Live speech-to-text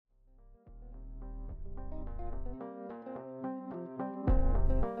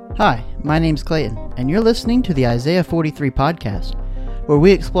Hi, my name's Clayton, and you're listening to the Isaiah 43 podcast, where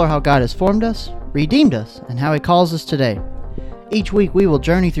we explore how God has formed us, redeemed us, and how He calls us today. Each week we will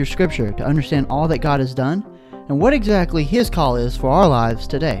journey through Scripture to understand all that God has done and what exactly His call is for our lives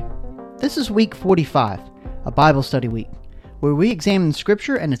today. This is week 45, a Bible study week, where we examine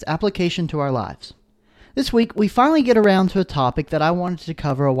Scripture and its application to our lives. This week we finally get around to a topic that I wanted to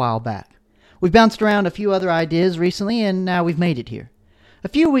cover a while back. We've bounced around a few other ideas recently, and now we've made it here. A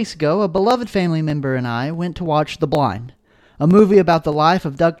few weeks ago, a beloved family member and I went to watch The Blind, a movie about the life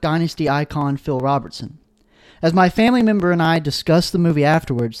of Duck Dynasty icon Phil Robertson. As my family member and I discussed the movie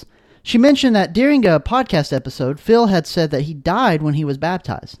afterwards, she mentioned that during a podcast episode, Phil had said that he died when he was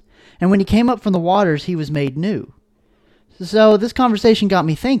baptized, and when he came up from the waters, he was made new. So this conversation got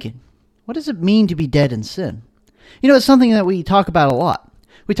me thinking, what does it mean to be dead in sin? You know, it's something that we talk about a lot.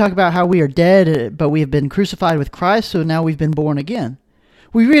 We talk about how we are dead, but we have been crucified with Christ, so now we've been born again.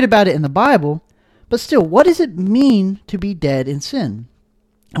 We read about it in the Bible, but still, what does it mean to be dead in sin?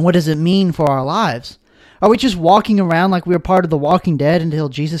 And what does it mean for our lives? Are we just walking around like we're part of the Walking Dead until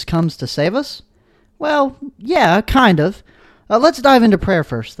Jesus comes to save us? Well, yeah, kind of. Let's dive into prayer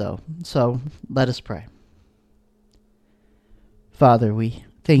first, though. So, let us pray. Father, we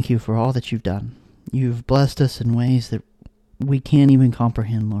thank you for all that you've done. You've blessed us in ways that we can't even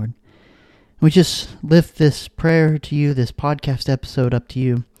comprehend, Lord. We just lift this prayer to you, this podcast episode up to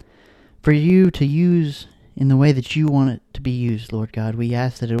you, for you to use in the way that you want it to be used, Lord God. We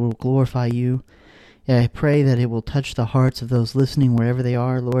ask that it will glorify you. I pray that it will touch the hearts of those listening wherever they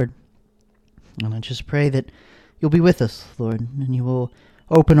are, Lord. And I just pray that you'll be with us, Lord, and you will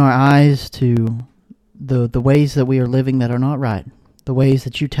open our eyes to the ways that we are living that are not right, the ways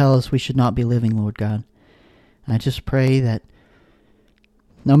that you tell us we should not be living, Lord God. And I just pray that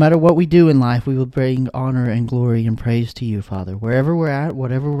no matter what we do in life, we will bring honor and glory and praise to you, Father. Wherever we're at,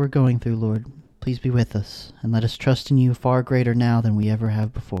 whatever we're going through, Lord, please be with us, and let us trust in you far greater now than we ever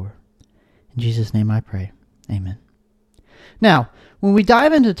have before. In Jesus' name I pray. Amen. Now, when we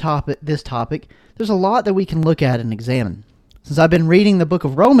dive into this topic, there's a lot that we can look at and examine. Since I've been reading the book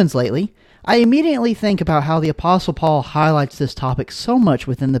of Romans lately, I immediately think about how the Apostle Paul highlights this topic so much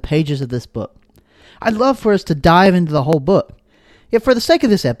within the pages of this book. I'd love for us to dive into the whole book. Yet for the sake of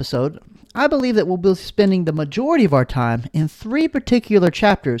this episode, I believe that we'll be spending the majority of our time in 3 particular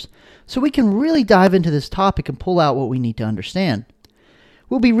chapters so we can really dive into this topic and pull out what we need to understand.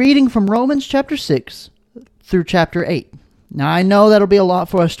 We'll be reading from Romans chapter 6 through chapter 8. Now I know that'll be a lot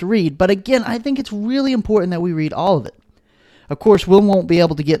for us to read, but again, I think it's really important that we read all of it. Of course, we won't be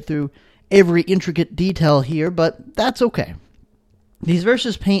able to get through every intricate detail here, but that's okay. These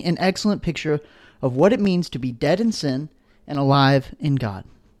verses paint an excellent picture of what it means to be dead in sin and alive in God.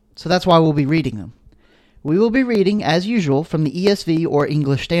 So that's why we'll be reading them. We will be reading, as usual, from the ESV or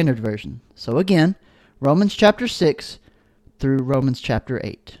English Standard Version. So again, Romans chapter 6 through Romans chapter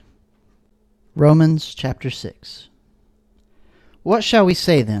 8. Romans chapter 6. What shall we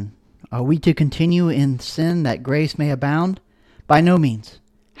say then? Are we to continue in sin that grace may abound? By no means.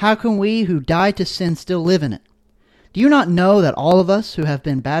 How can we who died to sin still live in it? Do you not know that all of us who have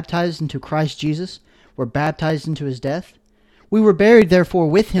been baptized into Christ Jesus were baptized into his death? We were buried therefore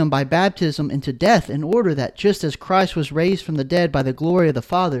with him by baptism into death, in order that just as Christ was raised from the dead by the glory of the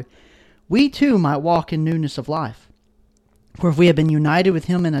Father, we too might walk in newness of life. For if we have been united with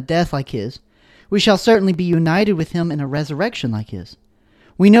him in a death like his, we shall certainly be united with him in a resurrection like his.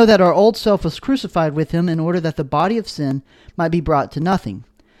 We know that our old self was crucified with him in order that the body of sin might be brought to nothing,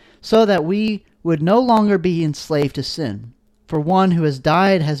 so that we would no longer be enslaved to sin. For one who has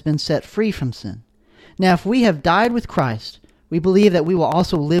died has been set free from sin. Now if we have died with Christ, we believe that we will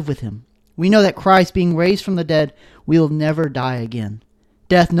also live with him. We know that Christ, being raised from the dead, will never die again.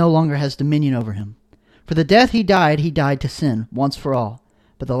 Death no longer has dominion over him. For the death he died to sin, once for all.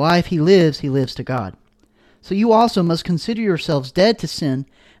 But the life he lives to God. So you also must consider yourselves dead to sin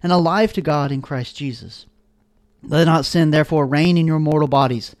and alive to God in Christ Jesus. Let not sin therefore reign in your mortal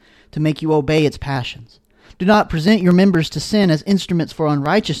bodies, to make you obey its passions. Do not present your members to sin as instruments for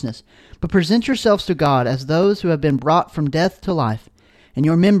unrighteousness, but present yourselves to God as those who have been brought from death to life, and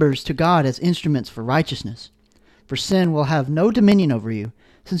your members to God as instruments for righteousness. For sin will have no dominion over you,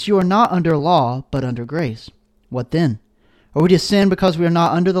 since you are not under law, but under grace. What then? Are we to sin because we are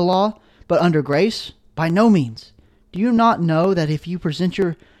not under the law, but under grace? By no means. Do you not know that if you present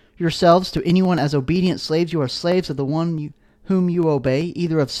yourselves to anyone as obedient slaves, you are slaves of the one whom you obey,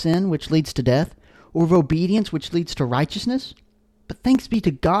 either of sin, which leads to death, or of obedience, which leads to righteousness? But thanks be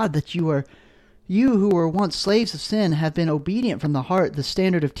to God that you who were once slaves of sin have been obedient from the heart the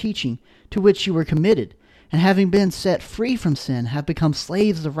standard of teaching to which you were committed, and having been set free from sin, have become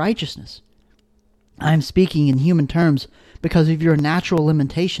slaves of righteousness. I am speaking in human terms because of your natural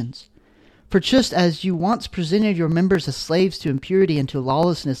limitations. For just as you once presented your members as slaves to impurity and to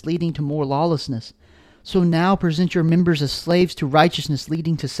lawlessness, leading to more lawlessness, so now present your members as slaves to righteousness,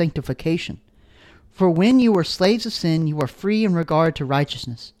 leading to sanctification. For when you were slaves of sin, you were free in regard to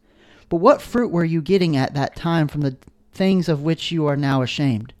righteousness. But what fruit were you getting at that time from the things of which you are now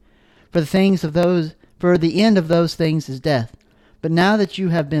ashamed? For the end of those things is death. But now that you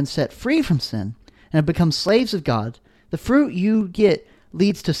have been set free from sin and have become slaves of God, the fruit you get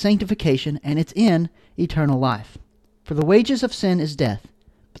leads to sanctification, and its end, eternal life. For the wages of sin is death,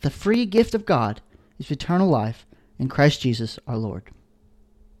 but the free gift of God is eternal life in Christ Jesus our Lord.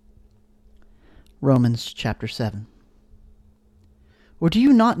 Romans chapter 7. Or do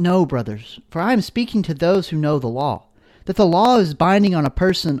you not know, brothers, for I am speaking to those who know the law, that the law is binding on a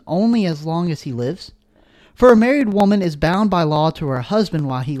person only as long as he lives? For a married woman is bound by law to her husband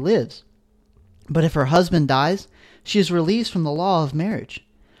while he lives. But if her husband dies, she is released from the law of marriage.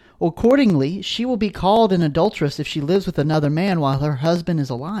 Accordingly, she will be called an adulteress if she lives with another man while her husband is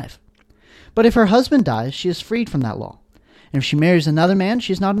alive. But if her husband dies, she is freed from that law. And if she marries another man,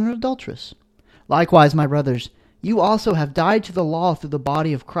 she is not an adulteress. Likewise, my brothers, you also have died to the law through the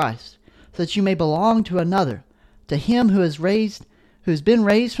body of Christ, so that you may belong to another, to him who has been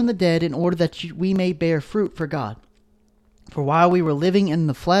raised from the dead, in order that we may bear fruit for God. For while we were living in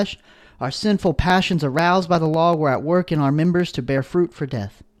the flesh, our sinful passions aroused by the law were at work in our members to bear fruit for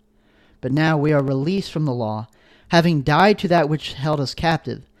death. But now we are released from the law, having died to that which held us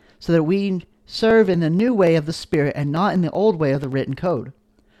captive, so that we serve in the new way of the Spirit and not in the old way of the written code.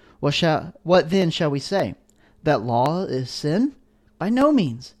 What then shall we say? That law is sin? By no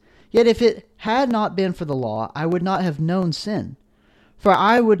means. Yet if it had not been for the law, I would not have known sin. For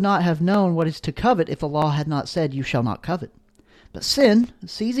I would not have known what is to covet if the law had not said, you shall not covet. But sin,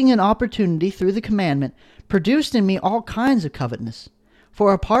 seizing an opportunity through the commandment, produced in me all kinds of covetousness.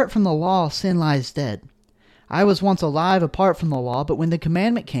 For apart from the law, sin lies dead. I was once alive apart from the law, but when the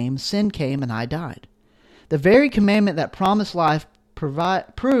commandment came, sin came, and I died. The very commandment that promised life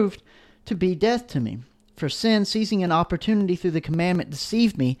proved to be death to me. For sin, seizing an opportunity through the commandment,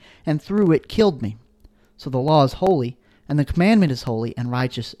 deceived me, and through it killed me. So the law is holy, and the commandment is holy, and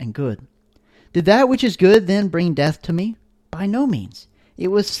righteous, and good. Did that which is good then bring death to me? By no means. It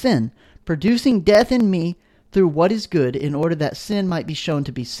was sin, producing death in me through what is good, in order that sin might be shown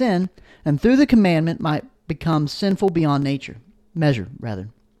to be sin, and through the commandment might become sinful beyond measure.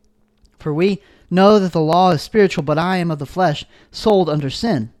 For we know that the law is spiritual, but I am of the flesh, sold under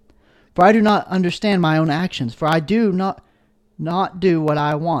sin. For I do not understand my own actions, for I do not do what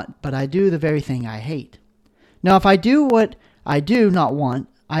I want, but I do the very thing I hate. Now if I do what I do not want,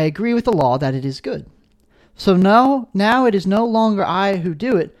 I agree with the law that it is good. So now it is no longer I who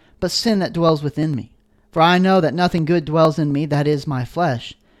do it, but sin that dwells within me. For I know that nothing good dwells in me, that is, my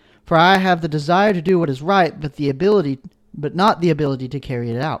flesh. For I have the desire to do what is right, but not the ability to carry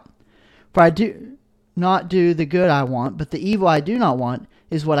it out. For I do not do the good I want, but the evil I do not want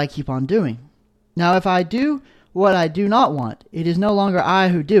is what I keep on doing. Now if I do what I do not want, it is no longer I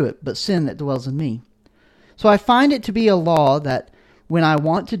who do it, but sin that dwells in me. So I find it to be a law that when I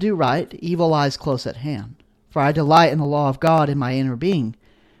want to do right, evil lies close at hand. For I delight in the law of God in my inner being.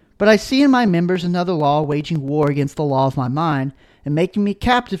 But I see in my members another law waging war against the law of my mind, and making me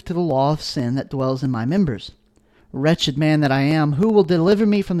captive to the law of sin that dwells in my members. Wretched man that I am, who will deliver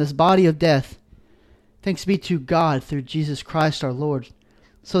me from this body of death? Thanks be to God through Jesus Christ our Lord.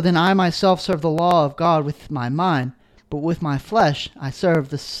 So then I myself serve the law of God with my mind, but with my flesh I serve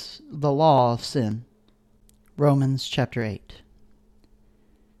the law of sin. Romans chapter 8.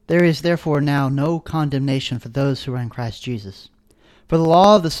 There is therefore now no condemnation for those who are in Christ Jesus. For the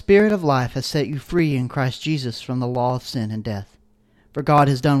law of the Spirit of life has set you free in Christ Jesus from the law of sin and death. For God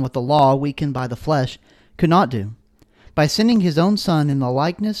has done what the law, weakened by the flesh, could not do. By sending his own Son in the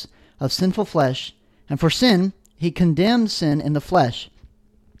likeness of sinful flesh, and for sin, he condemned sin in the flesh,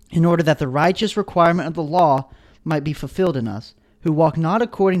 in order that the righteous requirement of the law might be fulfilled in us, who walk not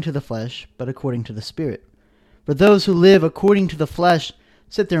according to the flesh, but according to the Spirit. For those who live according to the flesh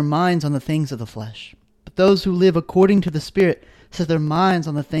set their minds on the things of the flesh. But those who live according to the Spirit set their minds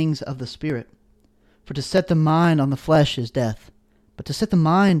on the things of the Spirit. For to set the mind on the flesh is death, but to set the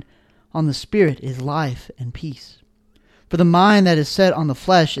mind on the Spirit is life and peace. For the mind that is set on the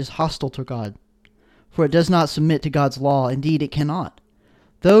flesh is hostile to God, for it does not submit to God's law. Indeed, it cannot.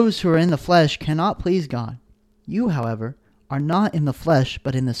 Those who are in the flesh cannot please God. You, however, are not in the flesh,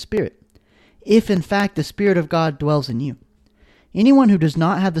 but in the Spirit, if in fact the Spirit of God dwells in you. Anyone who does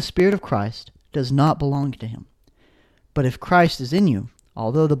not have the Spirit of Christ does not belong to him. But if Christ is in you,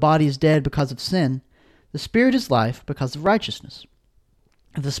 although the body is dead because of sin, the Spirit is life because of righteousness.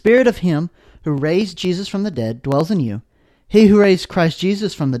 If the Spirit of him who raised Jesus from the dead dwells in you, he who raised Christ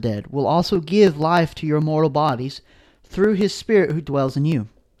Jesus from the dead will also give life to your mortal bodies through his Spirit who dwells in you.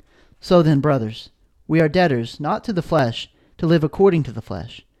 So then, brothers, we are debtors, not to the flesh, to live according to the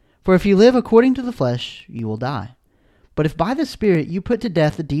flesh. For if you live according to the flesh, you will die. But if by the Spirit you put to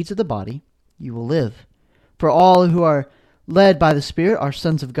death the deeds of the body, you will live. For all who are led by the Spirit are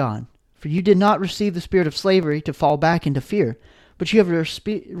sons of God. For you did not receive the spirit of slavery to fall back into fear, but you have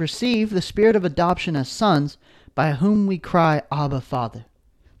received the Spirit of adoption as sons, by whom we cry, Abba, Father.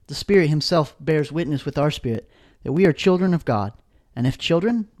 The Spirit himself bears witness with our spirit that we are children of God, and if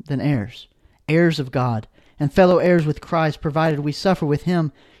children, then heirs, heirs of God, and fellow heirs with Christ, provided we suffer with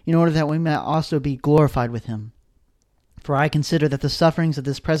him, in order that we may also be glorified with him. For I consider that the sufferings of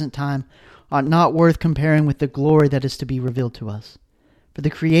this present time are not worth comparing with the glory that is to be revealed to us. For the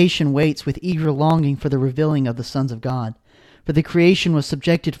creation waits with eager longing for the revealing of the sons of God. For the creation was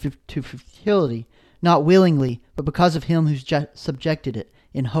subjected to futility, not willingly, but because of him who subjected it,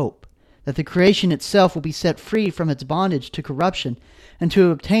 in hope, that the creation itself will be set free from its bondage to corruption, and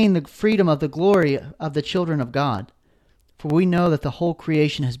to obtain the freedom of the glory of the children of God. For we know that the whole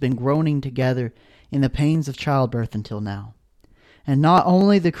creation has been groaning together in the pains of childbirth until now. And not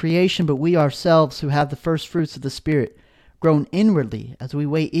only the creation, but we ourselves who have the first fruits of the Spirit, groan inwardly as we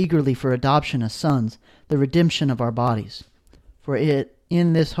wait eagerly for adoption as sons, the redemption of our bodies. For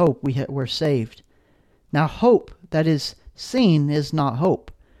in this hope we were saved. Now hope that is seen is not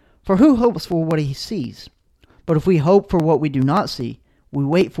hope. For who hopes for what he sees? But if we hope for what we do not see, we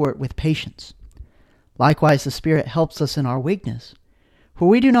wait for it with patience. Likewise the Spirit helps us in our weakness. For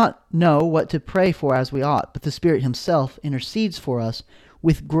we do not know what to pray for as we ought, but the Spirit himself intercedes for us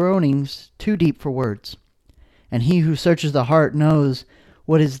with groanings too deep for words. And he who searches the heart knows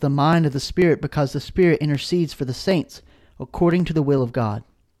what is the mind of the Spirit, because the Spirit intercedes for the saints according to the will of God.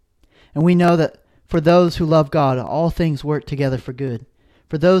 And we know that for those who love God, all things work together for good,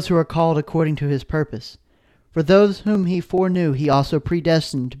 for those who are called according to his purpose. For those whom he foreknew, he also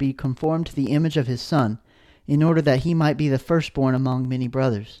predestined to be conformed to the image of his Son, in order that he might be the firstborn among many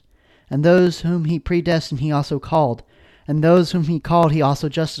brothers. And those whom he predestined, he also called. And those whom he called, he also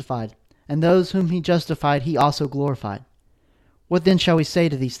justified. And those whom he justified, he also glorified. What then shall we say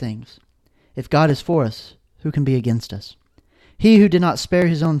to these things? If God is for us, who can be against us? He who did not spare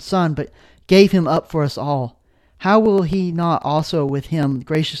his own Son, but gave him up for us all, how will he not also with him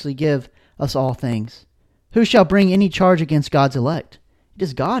graciously give us all things? Who shall bring any charge against God's elect? It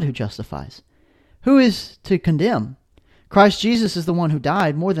is God who justifies. Who is to condemn? Christ Jesus is the one who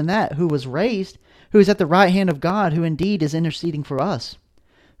died, more than that, who was raised, who is at the right hand of God, who indeed is interceding for us.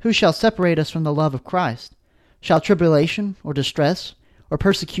 Who shall separate us from the love of Christ? Shall tribulation, or distress, or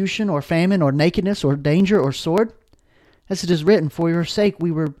persecution, or famine, or nakedness, or danger, or sword? As it is written, for your sake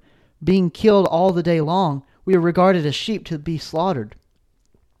we were being killed all the day long. We are regarded as sheep to be slaughtered.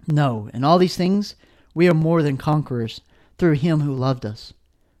 No, in all these things we are more than conquerors through him who loved us.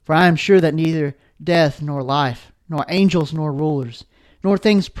 For I am sure that neither death nor life, nor angels nor rulers, nor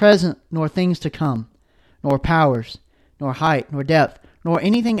things present nor things to come, nor powers, nor height, nor depth, nor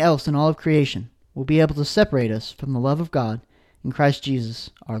anything else in all of creation will be able to separate us from the love of God in Christ Jesus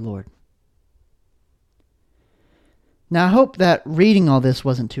our Lord. Now I hope that reading all this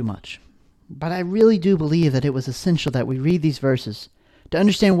wasn't too much, but I really do believe that it was essential that we read these verses to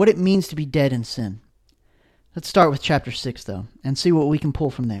understand what it means to be dead in sin. Let's start with chapter 6, though, and see what we can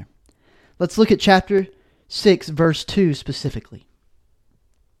pull from there. Let's look at chapter 6, verse 2 specifically.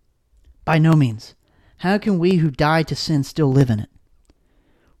 By no means. How can we who died to sin still live in it?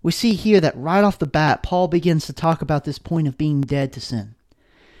 We see here that right off the bat, Paul begins to talk about this point of being dead to sin.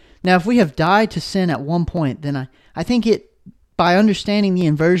 Now, if we have died to sin at one point, then I think by understanding the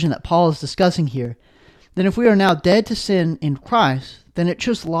inversion that Paul is discussing here, then if we are now dead to sin in Christ, then it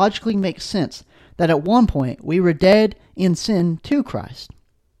just logically makes sense that at one point we were dead in sin to Christ.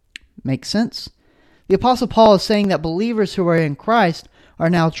 Makes sense? The Apostle Paul is saying that believers who are in Christ are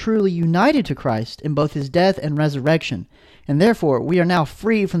now truly united to Christ in both his death and resurrection, and therefore we are now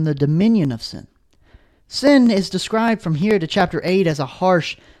free from the dominion of sin. Sin is described from here to chapter 8 as a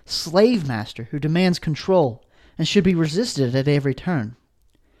harsh slave master who demands control and should be resisted at every turn.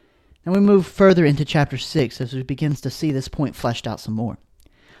 Now we move further into chapter 6 as we begin to see this point fleshed out some more.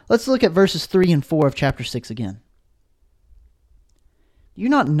 Let's look at verses 3 and 4 of chapter 6 again. Do you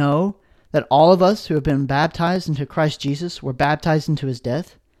not know that all of us who have been baptized into Christ Jesus were baptized into his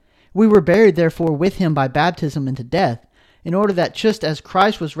death? We were buried therefore with him by baptism into death, in order that just as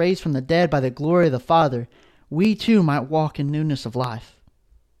Christ was raised from the dead by the glory of the Father, we too might walk in newness of life.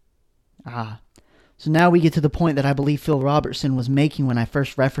 So now we get to the point that I believe Phil Robertson was making when I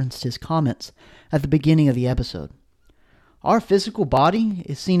first referenced his comments at the beginning of the episode. Our physical body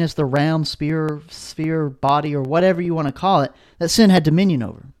is seen as the round sphere, body, or whatever you want to call it, that sin had dominion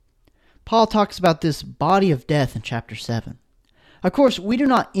over. Paul talks about this body of death in chapter 7. Of course, we do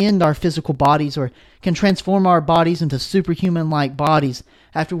not end our physical bodies or can transform our bodies into superhuman-like bodies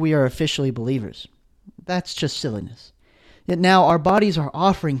after we are officially believers. That's just silliness. Yet now our bodies are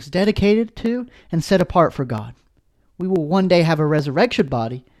offerings dedicated to and set apart for God. We will one day have a resurrection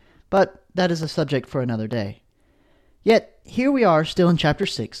body, but that is a subject for another day. Yet, here we are still in chapter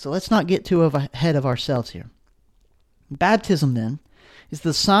 6, so let's not get too ahead of ourselves here. Baptism, then, is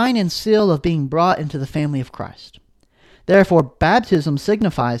the sign and seal of being brought into the family of Christ. Therefore, baptism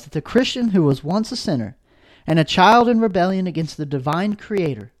signifies that the Christian who was once a sinner and a child in rebellion against the divine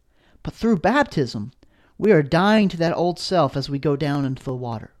Creator, but through baptism, we are dying to that old self as we go down into the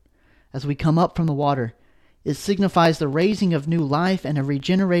water. As we come up from the water, it signifies the raising of new life and a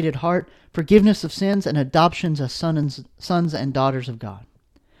regenerated heart, forgiveness of sins, and adoptions as sons and daughters of God.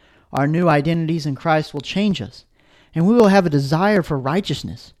 Our new identities in Christ will change us, and we will have a desire for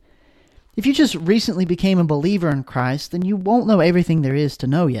righteousness. If you just recently became a believer in Christ, then you won't know everything there is to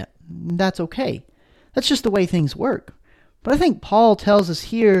know yet. That's okay. That's just the way things work. But I think Paul tells us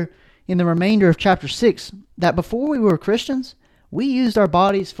here in the remainder of chapter 6 that before we were Christians, we used our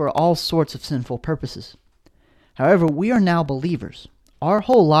bodies for all sorts of sinful purposes. However, we are now believers. Our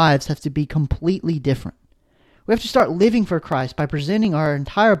whole lives have to be completely different. We have to start living for Christ by presenting our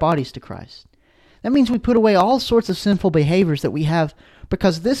entire bodies to Christ. That means we put away all sorts of sinful behaviors that we have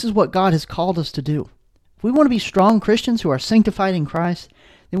because this is what God has called us to do. If we want to be strong Christians who are sanctified in Christ,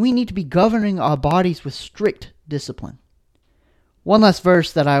 then we need to be governing our bodies with strict discipline. One last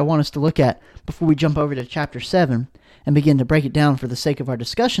verse that I want us to look at before we jump over to chapter 7 and begin to break it down for the sake of our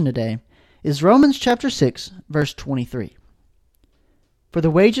discussion today is Romans chapter 6, verse 23. For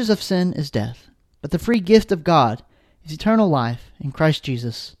the wages of sin is death, but the free gift of God is eternal life in Christ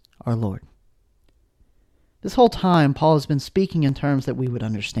Jesus our Lord. This whole time, Paul has been speaking in terms that we would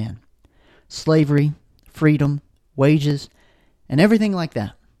understand. Slavery, freedom, wages, and everything like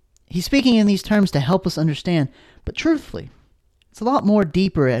that. He's speaking in these terms to help us understand, but truthfully, it's a lot more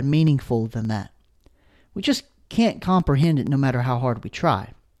deeper and meaningful than that. We just can't comprehend it no matter how hard we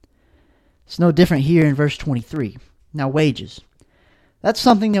try. It's no different here in verse 23. Now, wages. That's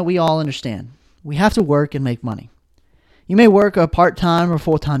something that we all understand. We have to work and make money. You may work a part-time or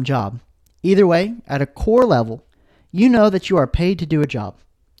full-time job. Either way, at a core level, you know that you are paid to do a job.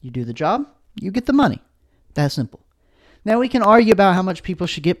 You do the job, you get the money. That simple. Now, we can argue about how much people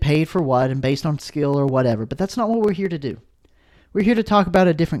should get paid for what and based on skill or whatever, but that's not what we're here to do. We're here to talk about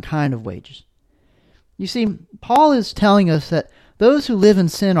a different kind of wages. You see, Paul is telling us that those who live in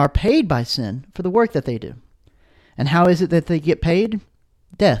sin are paid by sin for the work that they do. And how is it that they get paid?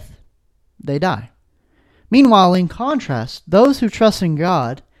 Death. They die. Meanwhile, in contrast, those who trust in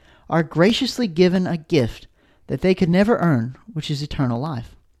God are graciously given a gift that they could never earn, which is eternal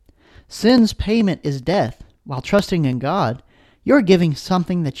life. Sin's payment is death, while trusting in God, you're giving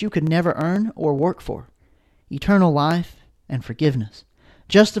something that you could never earn or work for: eternal life and forgiveness,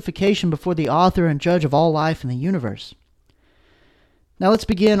 justification before the author and judge of all life in the universe. Now let's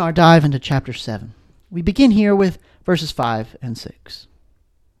begin our dive into chapter 7. We begin here with verses 5 and 6.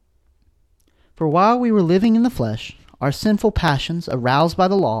 For while we were living in the flesh, our sinful passions, aroused by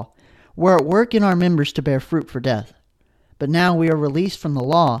the law, were at work in our members to bear fruit for death. But now we are released from the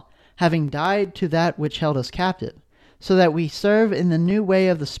law, having died to that which held us captive, so that we serve in the new way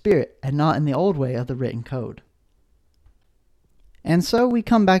of the Spirit and not in the old way of the written code. And so we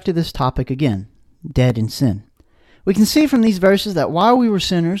come back to this topic again, dead in sin. We can see from these verses that while we were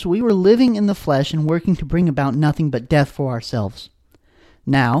sinners, we were living in the flesh and working to bring about nothing but death for ourselves.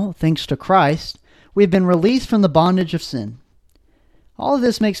 Now, thanks to Christ, we have been released from the bondage of sin. All of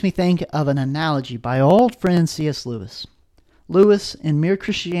this makes me think of an analogy by old friend C.S. Lewis. Lewis, in Mere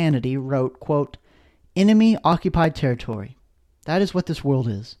Christianity, wrote, quote, "Enemy-occupied territory. That is what this world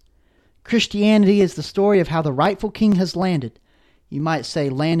is. Christianity is the story of how the rightful king has landed, you might say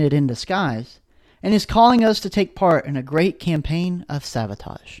landed in disguise, and is calling us to take part in a great campaign of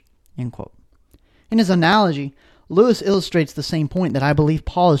sabotage." End quote. In his analogy, Lewis illustrates the same point that I believe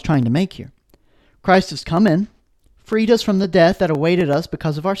Paul is trying to make here. Christ has come in, freed us from the death that awaited us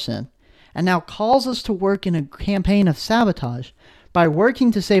because of our sin, and now calls us to work in a campaign of sabotage by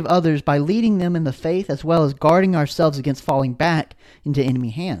working to save others by leading them in the faith as well as guarding ourselves against falling back into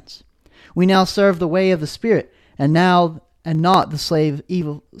enemy hands. We now serve the way of the Spirit, and now and not the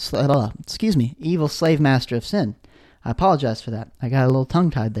evil slave master of sin. I apologize for that. I got a little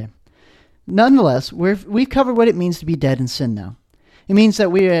tongue-tied there. Nonetheless, we've covered what it means to be dead in sin now. It means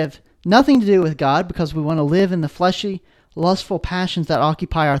that we have nothing to do with God because we want to live in the fleshy, lustful passions that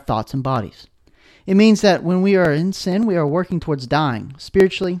occupy our thoughts and bodies. It means that when we are in sin, we are working towards dying,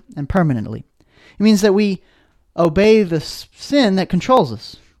 spiritually and permanently. It means that we obey the sin that controls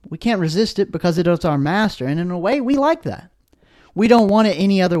us. We can't resist it because it is our master, and in a way, we like that. We don't want it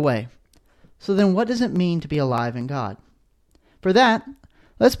any other way. So then what does it mean to be alive in God? For that,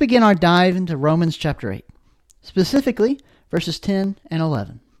 let's begin our dive into Romans chapter 8, specifically verses 10 and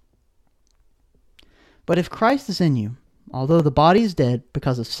 11. But if Christ is in you, although the body is dead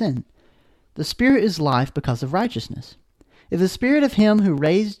because of sin, the Spirit is life because of righteousness. If the Spirit of him who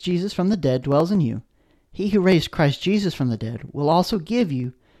raised Jesus from the dead dwells in you, he who raised Christ Jesus from the dead will also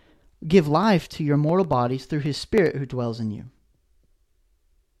give life to your mortal bodies through his Spirit who dwells in you.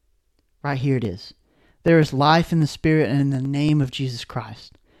 Right here it is. There is life in the Spirit and in the name of Jesus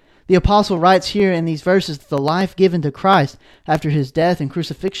Christ. The apostle writes here in these verses that the life given to Christ after his death and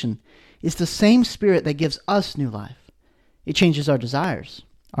crucifixion is the same Spirit that gives us new life. It changes our desires,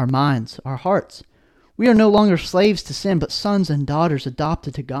 our minds, our hearts. We are no longer slaves to sin, but sons and daughters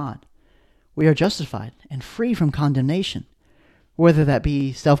adopted to God. We are justified and free from condemnation, whether that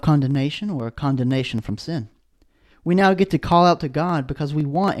be self-condemnation or condemnation from sin. We now get to call out to God because we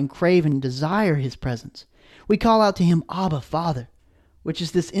want and crave and desire his presence. We call out to him, Abba, Father, which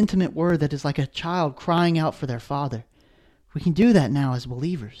is this intimate word that is like a child crying out for their father. We can do that now as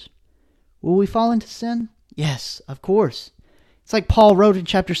believers. Will we fall into sin? Yes, of course. It's like Paul wrote in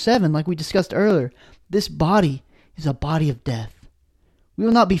chapter 7, like we discussed earlier. This body is a body of death. We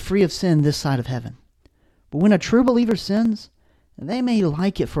will not be free of sin this side of heaven. But when a true believer sins, they may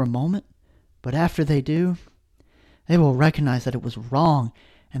like it for a moment, but after they do, they will recognize that it was wrong,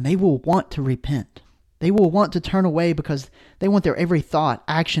 and they will want to repent. They will want to turn away because they want their every thought,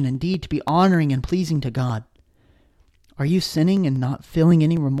 action, and deed to be honoring and pleasing to God. Are you sinning and not feeling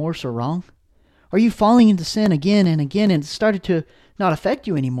any remorse or wrong? Are you falling into sin again and again and it's started to not affect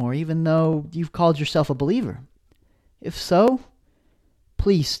you anymore, even though you've called yourself a believer? If so,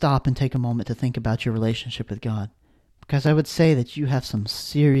 please stop and take a moment to think about your relationship with God, because I would say that you have some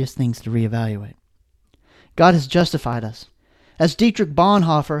serious things to reevaluate. God has justified us. As Dietrich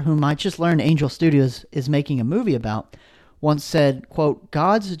Bonhoeffer, whom I just learned Angel Studios is making a movie about, once said, quote,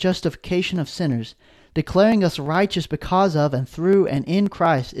 God's justification of sinners, declaring us righteous because of and through and in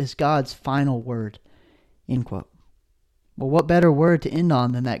Christ is God's final word, end quote. Well, what better word to end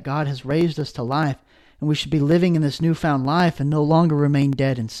on than that God has raised us to life and we should be living in this newfound life and no longer remain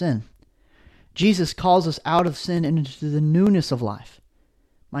dead in sin. Jesus calls us out of sin and into the newness of life.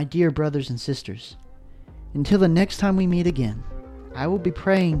 My dear brothers and sisters, until the next time we meet again, I will be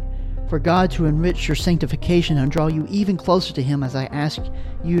praying for God to enrich your sanctification and draw you even closer to him as I ask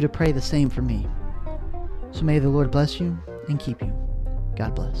you to pray the same for me. So may the Lord bless you and keep you.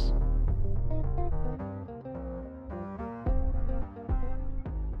 God bless.